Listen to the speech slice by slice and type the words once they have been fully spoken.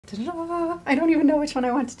I don't even know which one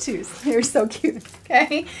I want to choose. They're so cute.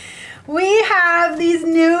 Okay. We have these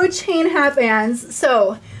new chain hat bands.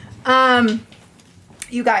 So,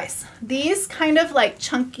 you guys, these kind of like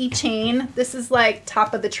chunky chain, this is like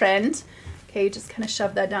top of the trend. Okay, just kind of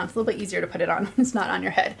shove that down. It's a little bit easier to put it on when it's not on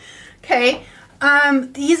your head. Okay,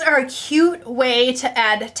 these are a cute way to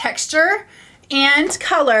add texture and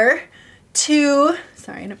color to,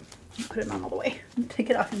 sorry, I'm gonna put it on all the way. Take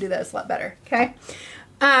it off and do that. It's a lot better, okay?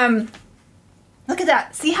 Look at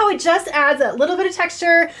that. See how it just adds a little bit of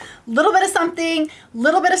texture, a little bit of something, a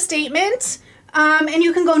little bit of statement. And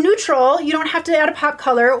you can go neutral. You don't have to add a pop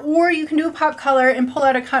color, or you can do a pop color and pull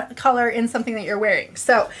out a color in something that you're wearing.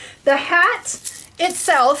 So the hat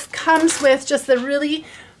itself comes with just the really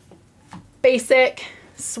basic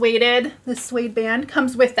suede, the suede band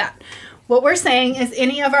comes with that. What we're saying is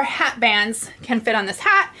any of our hat bands can fit on this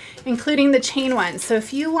hat, including the chain ones. So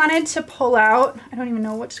if you wanted to pull out, I don't even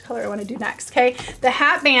know which color I want to do next, okay? The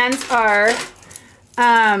hat bands are,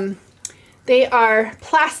 they are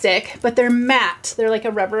plastic, but they're matte. They're like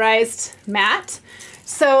a rubberized matte.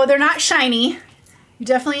 So they're not shiny. You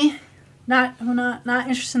definitely not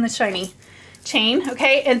interested in the shiny chain,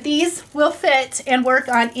 okay? And these will fit and work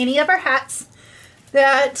on any of our hats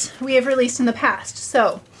that we have released in the past.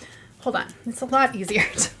 So hold on, it's a lot easier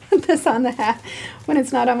to put this on the hat when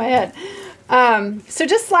it's not on my head. So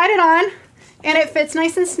just slide it on and it fits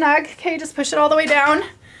nice and snug. Okay, just push it all the way down.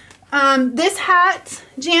 This hat,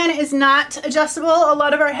 Jan, is not adjustable. A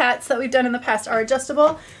lot of our hats that we've done in the past are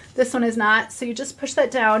adjustable. This one is not. So you just push that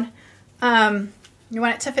down. You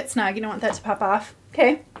want it to fit snug. You don't want that to pop off.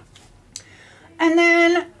 Okay. And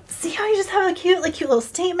then see how you just have a cute little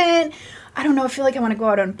statement. I don't know. I feel like I want to go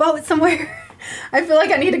out on a boat somewhere. I feel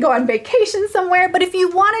like I need to go on vacation somewhere. But if you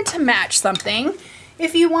wanted to match something,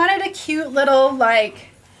 if you wanted a cute little like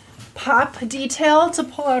pop detail to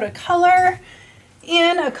pull out a color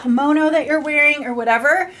in a kimono that you're wearing or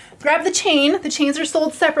whatever, grab the chain. The chains are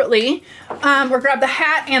sold separately, or grab the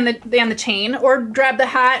hat and the chain, or grab the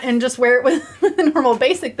hat and just wear it with the normal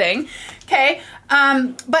basic thing. Okay,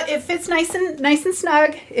 but it fits nice and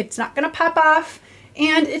snug. It's not gonna pop off,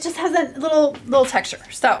 and it just has that little texture.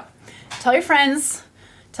 So tell your friends,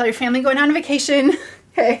 tell your family going on vacation,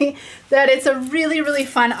 okay, that it's a really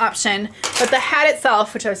fun option. But the hat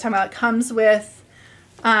itself, which I was talking about, comes with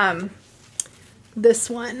this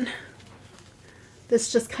one,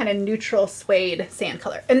 this just kind of neutral suede sand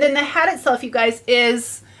color. And then the hat itself, you guys,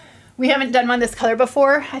 is, we haven't done one this color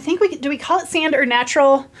before. I think do we call it sand or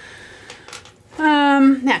natural?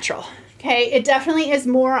 Natural. Okay, it definitely is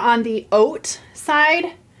more on the oat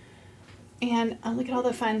side. And look at all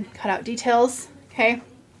the fun cutout details. Okay,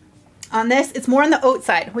 on this, it's more on the oat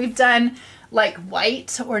side. We've done like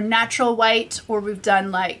white or natural white, or we've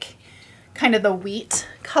done like kind of the wheat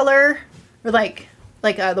color, or like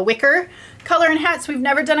the wicker color in hats. We've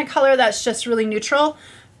never done a color that's just really neutral.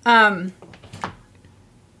 Isn't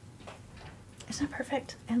that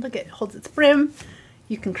perfect? And look, it holds its brim.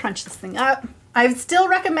 You can crunch this thing up. I still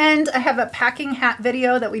recommend, I have a packing hat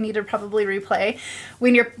video that we need to probably replay.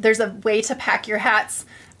 There's a way to pack your hats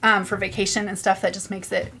for vacation and stuff that just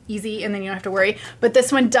makes it easy, and then you don't have to worry. But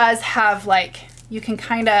this one does have like, you can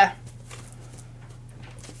kind of,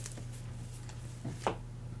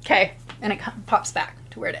 okay, and it pops back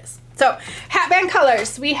to where it is. So hat band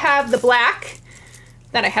colors, we have the black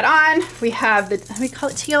that I had on. We have the, we call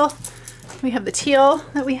it teal. We have the teal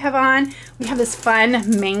that we have on. We have this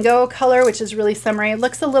fun mango color, which is really summery. It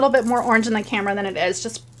looks a little bit more orange in the camera than it is.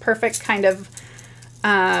 Just perfect kind of,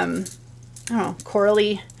 I don't know,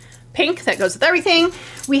 corally pink that goes with everything.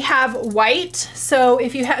 We have white. So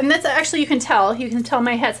if you have, and that's actually, you can tell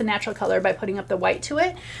my hat's a natural color by putting up the white to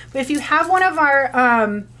it. But if you have one of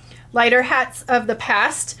our lighter hats of the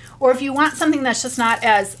past, or if you want something that's just not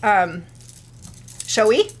as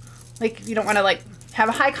showy, like you don't want to like have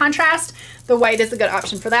a high contrast, the white is a good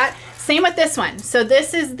option for that. Same with this one. So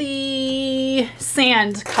this is the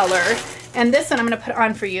sand color, and this one I'm going to put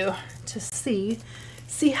on for you to see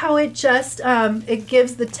how it just it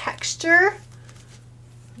gives the texture.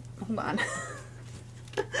 Hold on.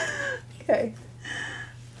 Okay,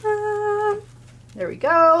 there we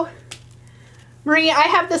go. Marie, I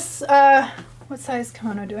have this what size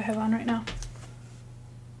kimono do I have on right now?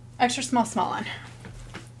 Extra small on.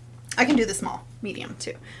 I can do the small, medium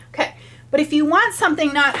too. Okay, but if you want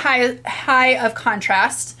something not high of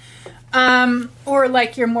contrast, or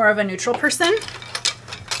like you're more of a neutral person,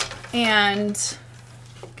 and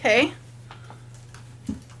okay,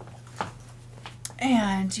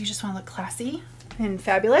 and you just want to look classy and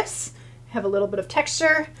fabulous, have a little bit of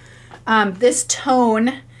texture, this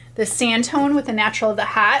tone the sand tone with the natural of the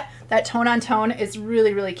hat, that tone on tone is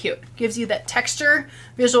really, really cute. Gives you that texture,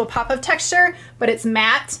 visual pop of texture, but it's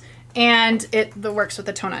matte and it works with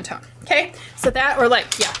the tone on tone. Okay, so that, or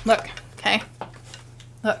like, yeah, look, okay,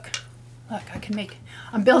 look,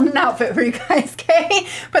 I'm building an outfit for you guys, okay?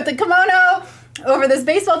 Put the kimono over this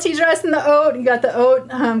baseball tee dress and the oat. You got the oat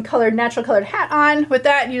colored, natural colored hat on. With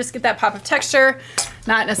that, you just get that pop of texture,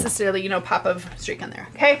 not necessarily, you know, pop of streak on there,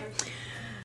 okay?